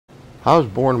I was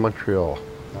born in Montreal.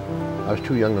 I was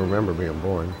too young to remember being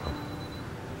born.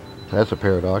 That's a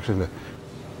paradox, isn't it?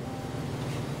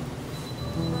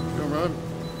 Come on.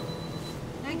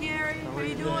 Hey Gary, how are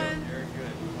you doing? Very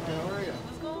good. How are you?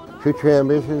 What's going on? Future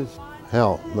ambitions?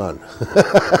 Hell, none.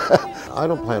 I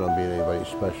don't plan on being anybody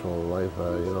special in life.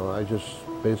 I just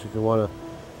basically want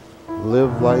to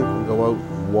live life and go out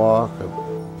and walk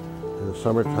in the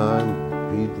summertime,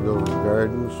 feed little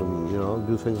gardens, and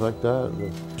do things like that.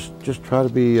 And just try to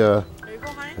be an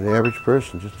average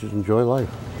person. Just enjoy life.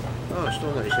 Oh, it's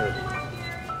still nice.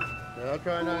 I'll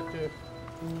try not to.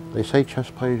 They say chess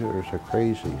players are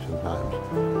crazy sometimes,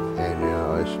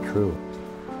 and it's true.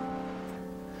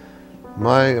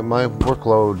 My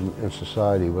workload in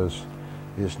society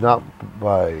is not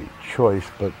by choice,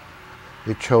 but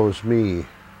it chose me.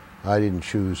 I didn't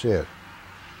choose it.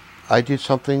 I did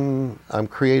something I'm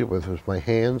creative with my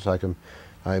hands.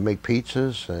 I make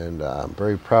pizzas, and I'm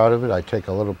very proud of it. I take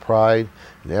a little pride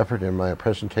and effort in my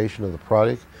presentation of the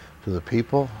product to the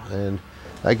people, and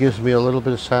that gives me a little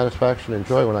bit of satisfaction and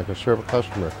joy when I can serve a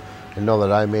customer and know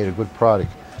that I made a good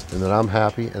product and that I'm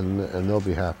happy and they'll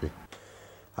be happy.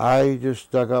 I just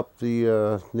dug up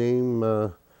the name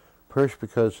Pirc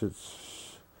because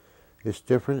it's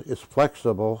different, it's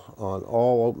flexible on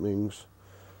all openings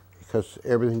because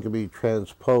everything can be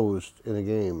transposed in a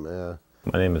game.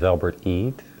 My name is Albert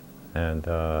Eade, and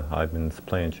I've been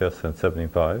playing chess since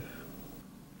 '75.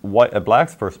 At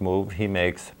Black's first move, he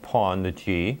makes pawn to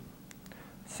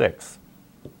G6,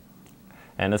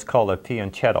 and it's called a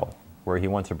fianchetto, where he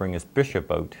wants to bring his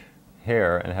bishop out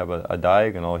here and have a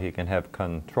diagonal he can have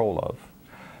control of.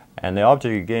 And the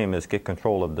object of the game is get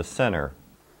control of the center.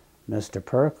 Mr.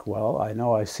 Pirc, well, I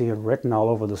know I see it written all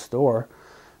over the store.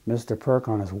 Mr. Pirc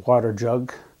on his water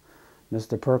jug,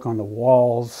 Mr. Pirc on the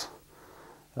walls.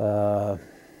 Mr.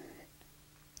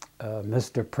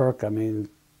 Pirc, I mean,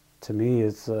 to me,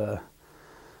 is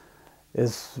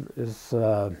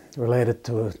related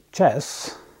to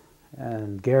chess,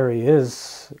 and Gary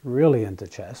is really into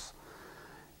chess.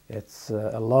 It's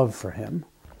a love for him.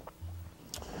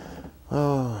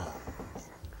 I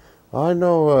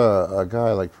know a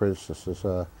guy like, for instance,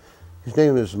 his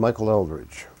name is Michael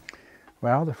Eldridge.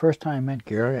 Well, the first time I met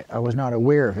Gary, I was not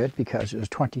aware of it because it was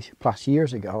 20 plus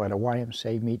years ago at a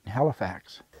YMCA meet in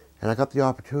Halifax. And I got the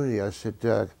opportunity. I said,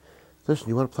 listen,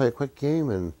 you want to play a quick game?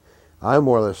 And I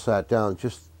more or less sat down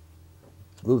just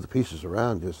to move the pieces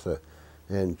around,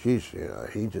 and geez,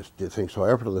 he just did things so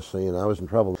effortlessly, and I was in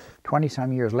trouble.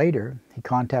 20-some years later, he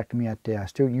contacted me at the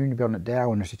Student Union Building at Dow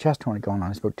when there's a chess tournament going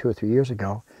on. It's about 2 or 3 years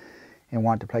ago, and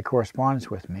wanted to play correspondence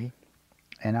with me.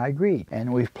 And I agreed.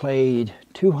 And we've played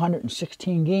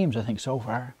 216 games, I think, so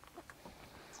far.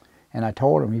 And I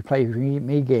told him, you play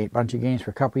me a bunch of games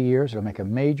for a couple of years, it'll make a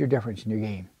major difference in your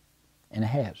game. And it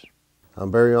has.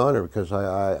 I'm very honored because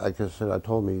like I said, I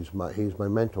told him he's my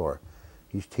mentor.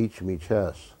 He's teaching me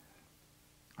chess.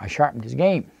 I sharpened his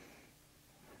game.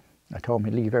 I told him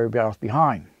he'd leave everybody else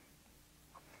behind.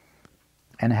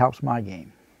 And it helps my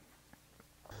game.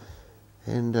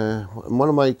 And one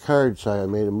of my cards, I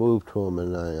made a move to him,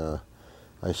 and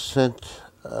I sent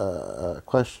a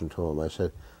question to him. I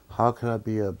said, how can I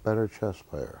be a better chess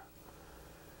player?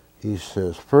 He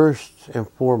says, first and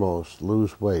foremost,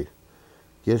 lose weight.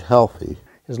 Get healthy.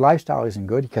 His lifestyle isn't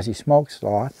good because he smokes a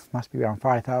lot. Must be around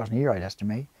 5,000 a year, I'd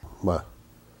estimate. What?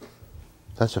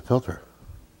 That's a filter.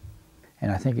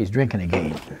 And I think he's drinking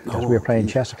again. Because we were playing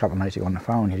chess a couple of nights ago on the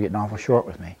phone. He's getting awful short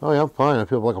with me. Oh yeah, I'm fine. I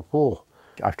feel like a fool.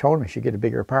 I've told him he should get a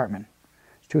bigger apartment.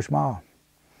 It's too small.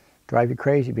 Drive you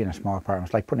crazy being in a small apartment.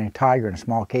 It's like putting a tiger in a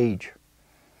small cage.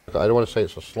 I don't want to say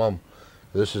it's a slum.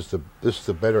 This is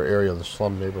the better area of the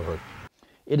slum neighborhood.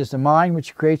 It is the mind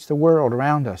which creates the world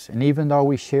around us, and even though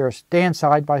we stand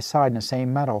side by side in the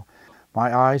same metal,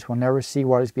 my eyes will never see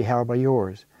what is beheld by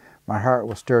yours. My heart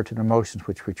will stir to the emotions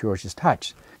which yours has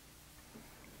touched.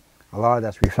 A lot of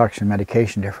that's reflection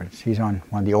medication difference. He's on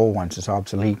one of the old ones, it's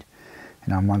obsolete,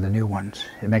 and I'm one of the new ones.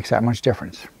 It makes that much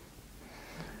difference.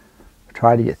 I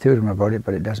try to get through to him about it,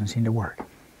 but it doesn't seem to work.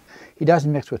 He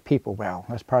doesn't mix with people well.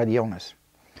 That's part of the illness.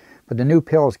 But the new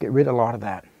pills get rid of a lot of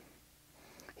that.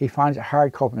 He finds it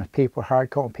hard coping with people, hard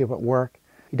coping with people at work.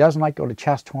 He doesn't like to go to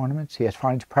chess tournaments. He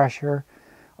finds pressure,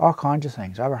 all kinds of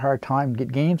things. I have a hard time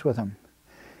getting games with him.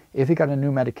 If he got a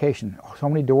new medication, so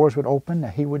many doors would open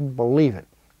that he wouldn't believe it.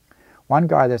 One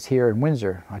guy that's here in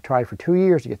Windsor, I tried for 2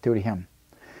 years to get through to him.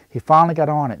 He finally got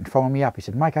on it and phoned me up. He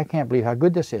said, Mike, I can't believe how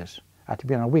good this is. After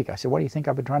being a week. I said, what do you think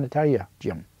I've been trying to tell you,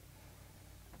 Jim?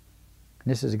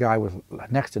 And this is a guy with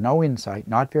next to no insight,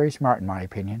 not very smart in my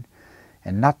opinion,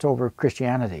 and nuts over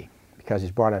Christianity because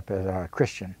he's brought up as a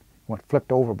Christian,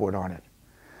 flipped overboard on it.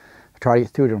 I try to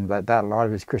get through to him that a lot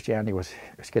of his Christianity was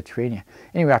schizophrenia.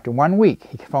 Anyway, after 1 week,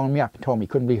 he phoned me up and told me he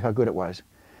couldn't believe how good it was.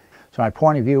 So my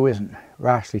point of view isn't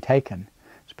rashly taken.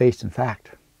 It's based in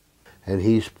fact. And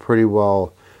he's pretty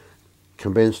well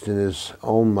convinced in his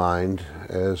own mind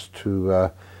as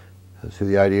to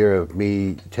the idea of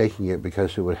me taking it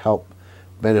because it would help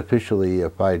beneficially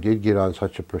if I did get on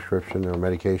such a prescription or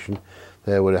medication,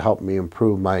 that it would help me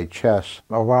improve my chest.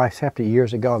 Well, I accepted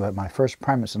years ago that my first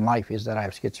premise in life is that I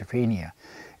have schizophrenia.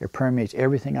 It permeates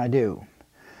everything I do.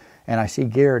 And I see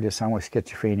Garrett as someone with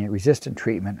schizophrenia, resistant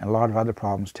treatment, and a lot of other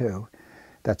problems too.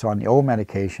 That's on the old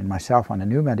medication, myself on the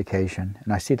new medication,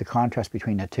 and I see the contrast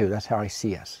between the two. That's how I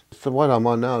see us. So what I'm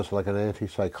on now is like an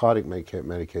antipsychotic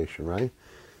medication, right?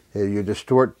 You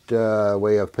distort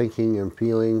way of thinking and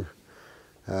feeling.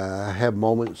 I have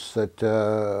moments that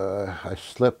I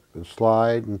slip and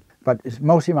slide. But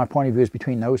mostly my point of view is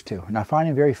between those two, and I find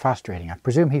him very frustrating. I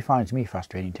presume he finds me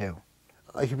frustrating too.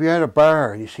 Like if you're at a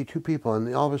bar and you see two people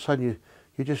and all of a sudden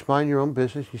you just mind your own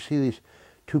business, you see these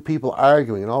two people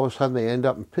arguing and all of a sudden they end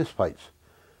up in fist fights.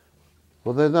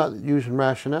 Well, they're not using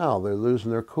rationale, they're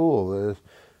losing their cool.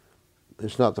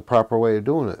 It's not the proper way of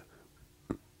doing it.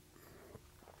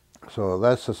 So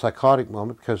that's a psychotic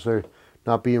moment because they're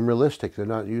not being realistic, they're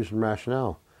not using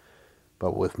rationale.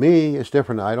 But with me, it's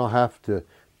different. I don't have to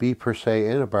be per se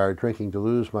in a bar drinking to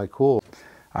lose my cool.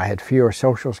 I had fewer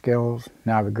social skills.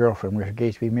 Now I have a girlfriend. We're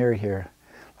engaged to be married here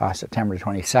last September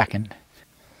 22nd.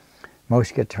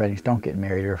 Most schizophrenics don't get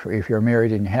married, or if you're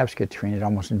married and you have schizophrenia, it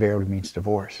almost invariably means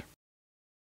divorce.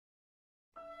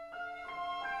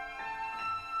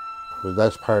 But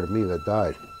that's part of me that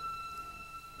died.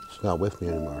 It's not with me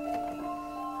anymore.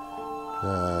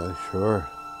 Sure,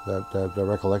 the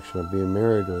recollection of being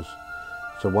married it's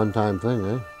a one-time thing,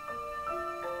 eh?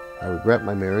 I regret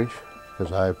my marriage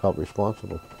because I felt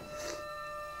responsible.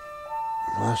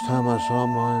 Last time I saw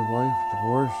my wife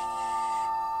divorced,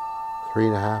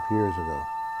 3.5 years ago.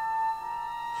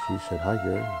 She said, "Hi,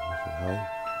 Gary." I said, "Hi."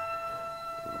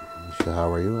 She said,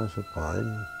 "How are you?" I said,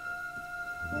 "Fine."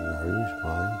 "How are you?" She said,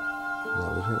 "Fine." And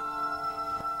that was it.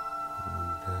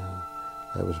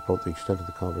 And that was about the extent of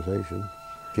the conversation.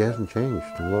 She hasn't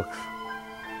changed in looks.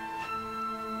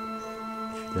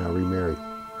 She's now remarried.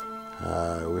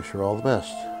 I wish her all the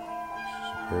best.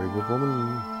 She's a very good woman,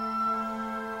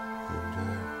 and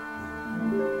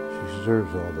she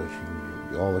deserves all that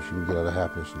she can get out of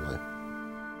happiness in life.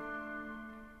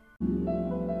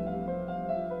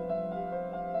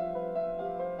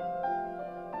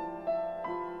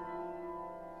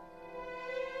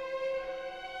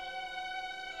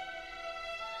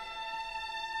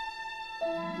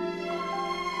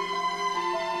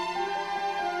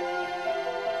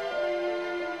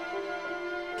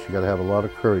 You got to have a lot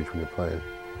of courage when you're playing.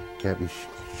 Can't be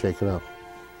shaken up.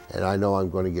 And I know I'm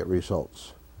going to get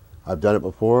results. I've done it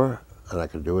before, and I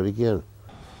can do it again.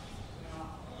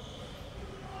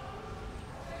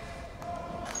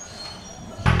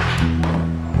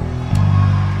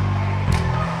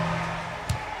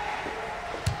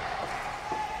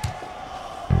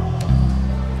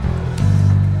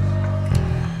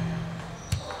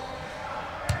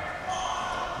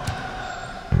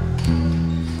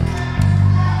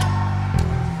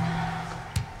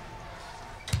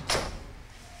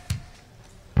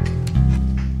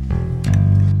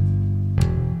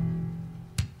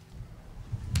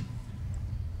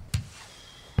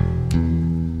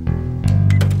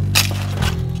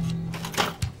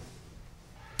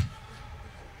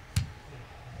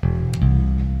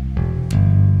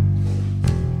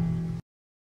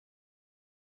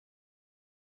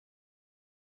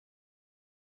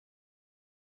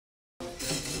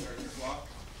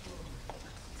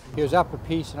 He was up a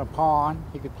piece in a pawn.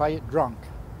 He could play it drunk.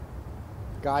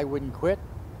 The guy wouldn't quit.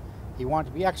 He wanted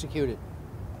to be executed.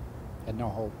 Had no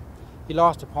hope. He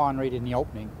lost a pawn right in the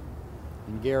opening,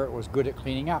 and Garrett was good at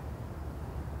cleaning up.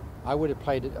 I would have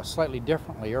played it slightly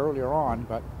differently earlier on,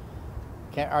 but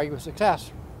can't argue with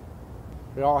success.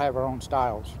 We all have our own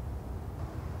styles.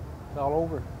 It's all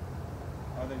over.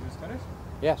 Are they just finished?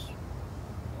 Yes.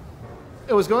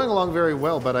 It was going along very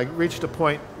well, but I reached a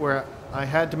point where I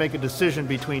had to make a decision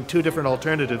between two different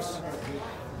alternatives,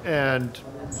 and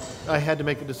I had to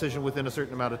make a decision within a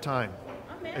certain amount of time.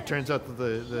 It turns out that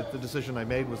the decision I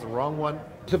made was the wrong one.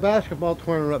 It's a basketball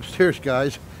tournament upstairs,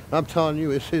 guys. I'm telling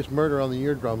you, it's his murder on the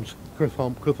eardrums.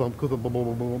 Kuthum, kuthum, kuthum, boom,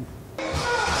 boom, boom. This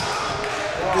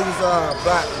is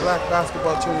black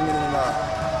basketball tournament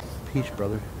in Peace,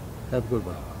 brother. Have a good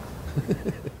one.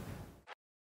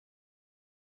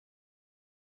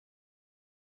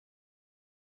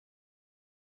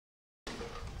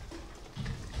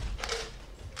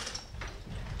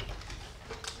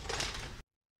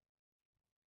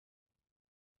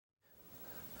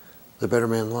 The better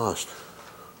man lost.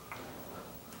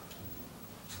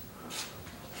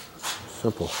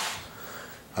 Simple.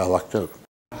 I lucked out.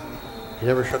 He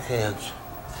never shook hands.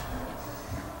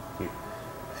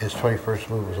 His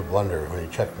 21st move was a blunder when he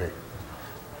checked me.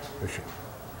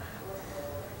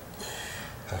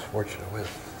 That's fortunate win.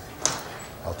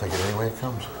 I'll take it any way it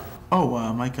comes.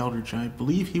 Oh, Mike Eldridge, I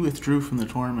believe he withdrew from the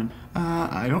tournament.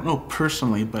 I don't know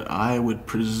personally, but I would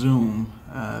presume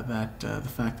that the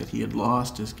fact that he had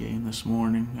lost his game this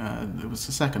morning, it was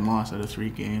the second loss out of 3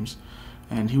 games,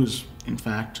 and he was, in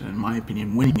fact, in my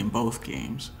opinion, winning in both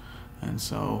games. And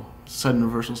so, sudden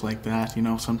reversals like that, you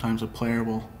know, sometimes a player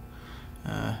will,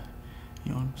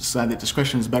 you know, decide that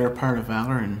discretion is the better part of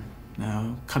valor and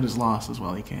cut his losses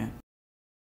while he can.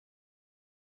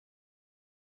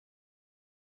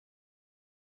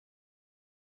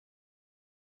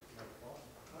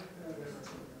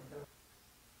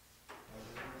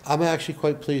 I'm actually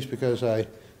quite pleased because I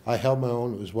held my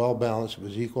own. It was well balanced. It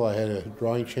was equal. I had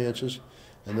drawing chances.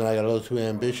 And then I got a little too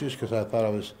ambitious because I thought I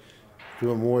was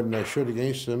doing more than I should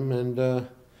against them. And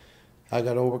I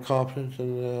got overconfident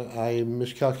and I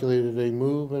miscalculated a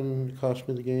move and it cost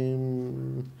me the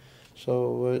game.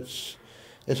 So it's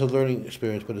a learning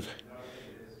experience.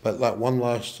 But that one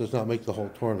loss does not make the whole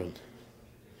tournament.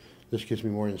 This gives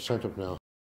me more incentive now.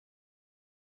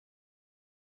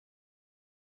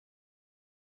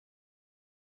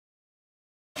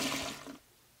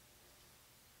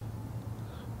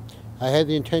 I had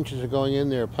the intentions of going in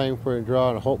there, playing for a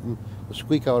draw and hoping to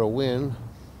squeak out a win.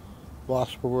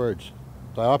 Lost for words.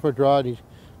 So I offered a draw and he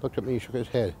looked at me and shook his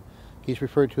head. He's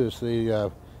referred to as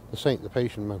the saint, the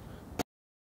patient man.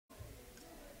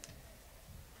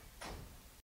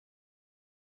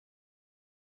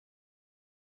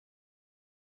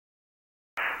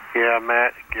 Yeah,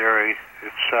 Matt, Gary.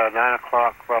 It's 9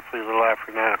 o'clock, roughly a little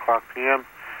after 9 o'clock p.m.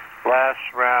 Last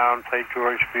round, St.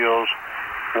 George Fields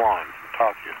won.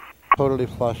 Talk to you. Totally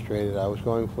frustrated. I was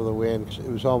going for the win.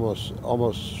 It was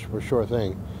almost for sure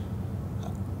thing.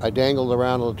 I dangled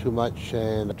around a little too much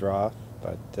and a draw,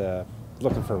 but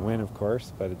looking for a win, of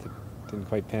course, but it didn't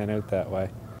quite pan out that way.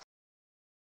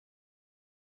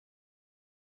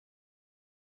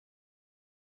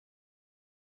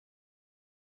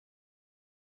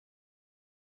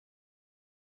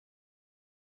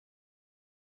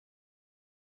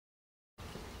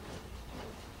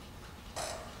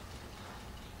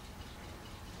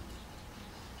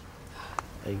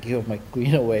 I give my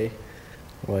queen away.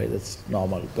 Right, that's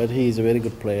normal. But he's a very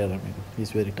good player. I mean, he's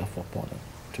a very tough opponent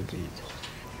to beat.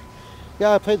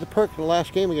 Yeah, I played the Pirc in the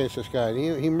last game against this guy.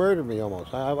 He murdered me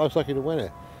almost. I was lucky to win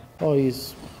it. Oh,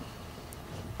 he's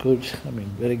good. I mean,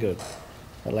 very good.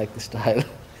 I like the style.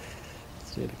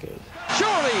 It's really good.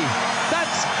 Surely,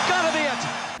 that's gotta be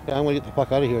it. Yeah, I'm gonna get the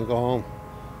fuck out of here and go home.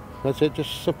 That's it.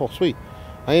 Just simple, sweet.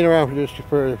 I ain't around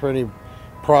for any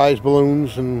prize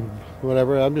balloons and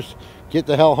whatever. I'm just get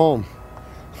the hell home.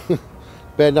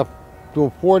 Bad enough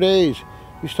doing 4 days.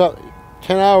 You stop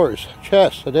 10 hours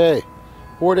chess a day,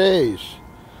 4 days.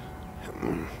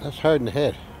 That's hard in the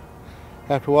head.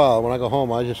 After a while, when I go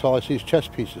home, all I see is chess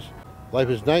pieces. Life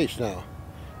is nice now.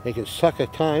 It can suck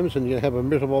at times, and you have a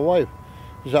miserable life.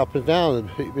 It's up and down,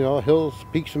 you know, hills,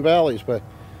 peaks, and valleys. But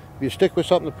if you stick with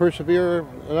something to persevere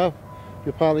enough,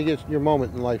 you'll finally get your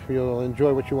moment in life. You'll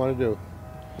enjoy what you want to do.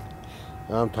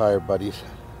 I'm tired, buddies.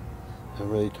 I'm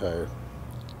really tired.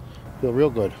 Feel real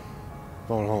good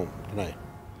going home tonight.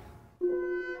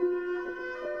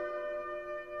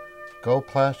 Go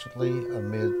placidly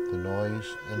amid the noise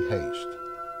and haste,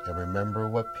 and remember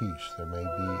what peace there may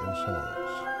be in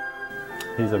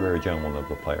silence. He's a very gentlemanly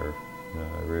player,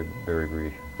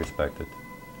 very respected.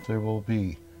 There will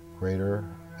be greater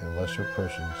and lesser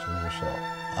persons than yourself.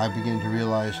 I begin to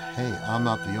realize, hey, I'm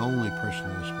not the only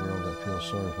person in this world that feels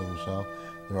sorry for himself.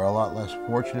 There are a lot less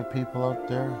fortunate people out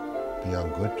there. Be on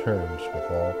good terms with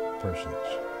all persons.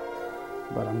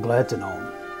 But I'm glad to know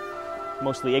him.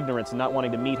 Mostly ignorance and not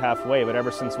wanting to meet halfway, but ever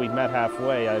since we've met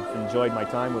halfway, I've enjoyed my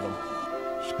time with him.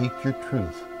 Speak your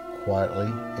truth quietly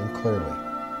and clearly,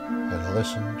 and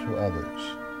listen to others.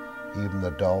 Even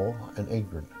the dull and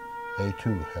ignorant, they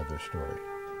too have their story.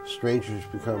 Strangers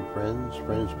become friends,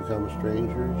 friends become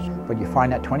strangers. But you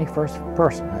find that 21st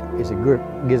person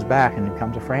that gives back and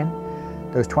becomes a friend.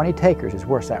 Those 20 takers is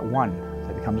worth that one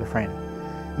that becomes a friend.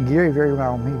 And Gary very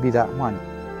well may be that one.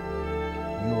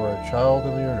 You are a child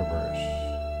of the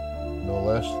universe, no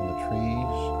less than the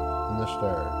trees and the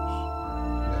stars.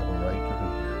 You have a right to be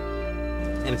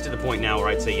here. And it's to the point now where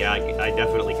I'd say, yeah, I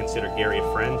definitely consider Gary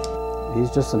a friend.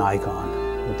 He's just an icon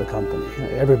with the company.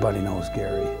 Everybody knows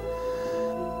Gary.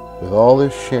 With all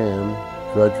this sham,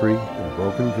 drudgery, and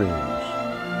broken dreams,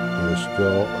 It is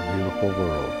still a beautiful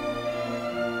world.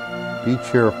 Be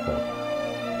cheerful.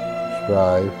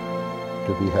 Strive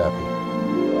to be happy.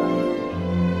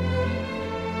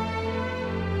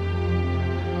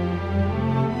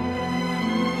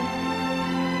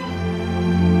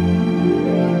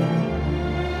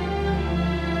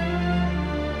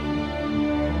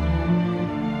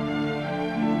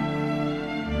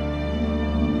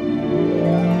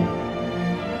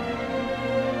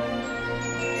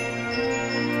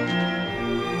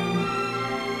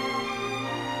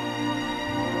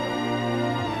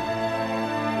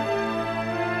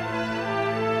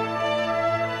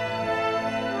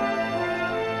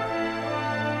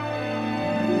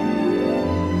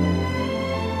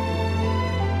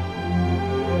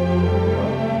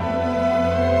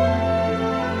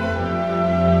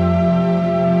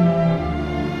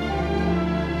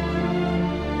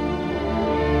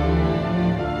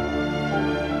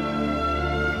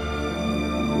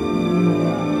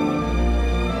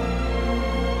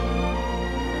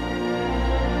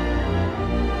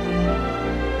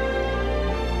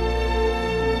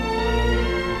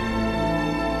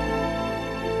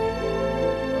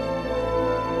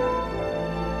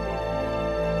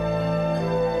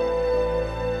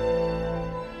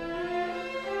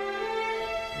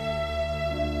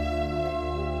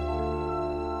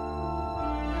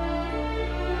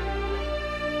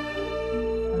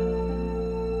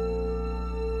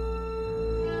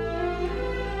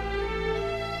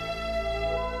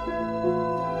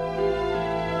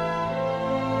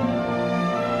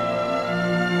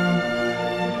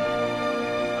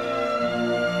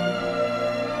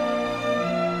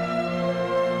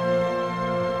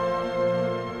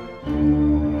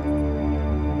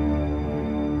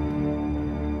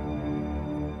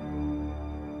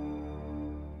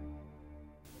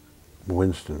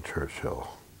 Winston Churchill,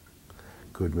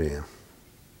 good man.